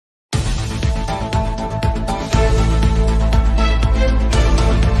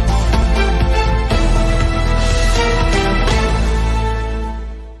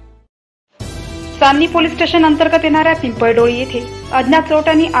चांदणी police station अंतर्गत येणाऱ्या पिंपळडोळी येथे अज्ञात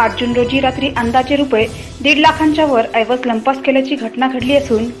चोरट्यांनी 8 जून रोजी रात्री अंदाजे रुपये 1.5 लाखांच्या वर ऐवज लंपास केल्याची घटना घडली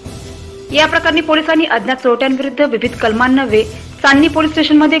असून या प्रकरणी पोलिसांनी अज्ञात चोरट्यांविरुद्ध विविध कलमांन्वये चांदणी पोलीस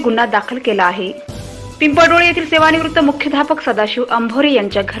स्टेशनमध्ये गुन्हा दाखल केला आहे। पिंपळडोळी येथील सेवानिवृत्त मुख्याध्यापक सदाशिव अंभोरे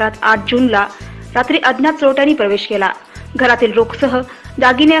यांच्या घरात 8 जूनला रात्री अज्ञात चोरट्यांनी प्रवेश केला। घरातील रोखसह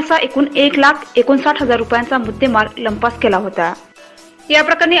दागिने असा एकूण 1,59,000 रुपयांचा मुद्देमाल लंपास केला होता। या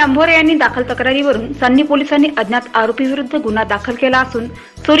प्रकरणी अंभोरे यांनी दाखल तक्रारीवरून चांदणी पोलिसांनी अज्ञात आरोपी विरुद्ध गुन्हा दाखल केला असून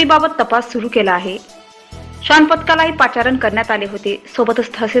चोरीबाबत तपास सुरू केला आहे। श्वान पथकालाही पाचारण करण्यात आले होते।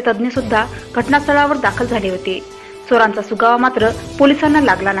 सोबतच ठसे तज्ञ सुद्धा घटनास्थळावर दाखल झाले होते। चोरांचा सुगावा मात्र पोलिसांना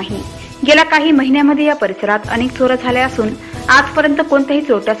लागला नाही। गेल्या काही महिन्यांमध्ये या परिसरात अनेक चोऱ्या झाल्या असून आजपर्यंत कोणत्याही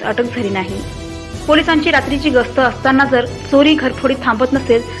चोरट्यास अटक झाली नाही। पोलिसांची रात्रीची गस्त असताना जर चोरी घरफोडीत थांबत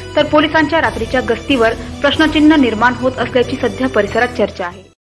नसेल तर पोलिसांच्या रात्रीच्या गस्तीवर प्रश्नचिन्ह निर्माण होत असल्याची सध्या परिसरात चर्चा आहे।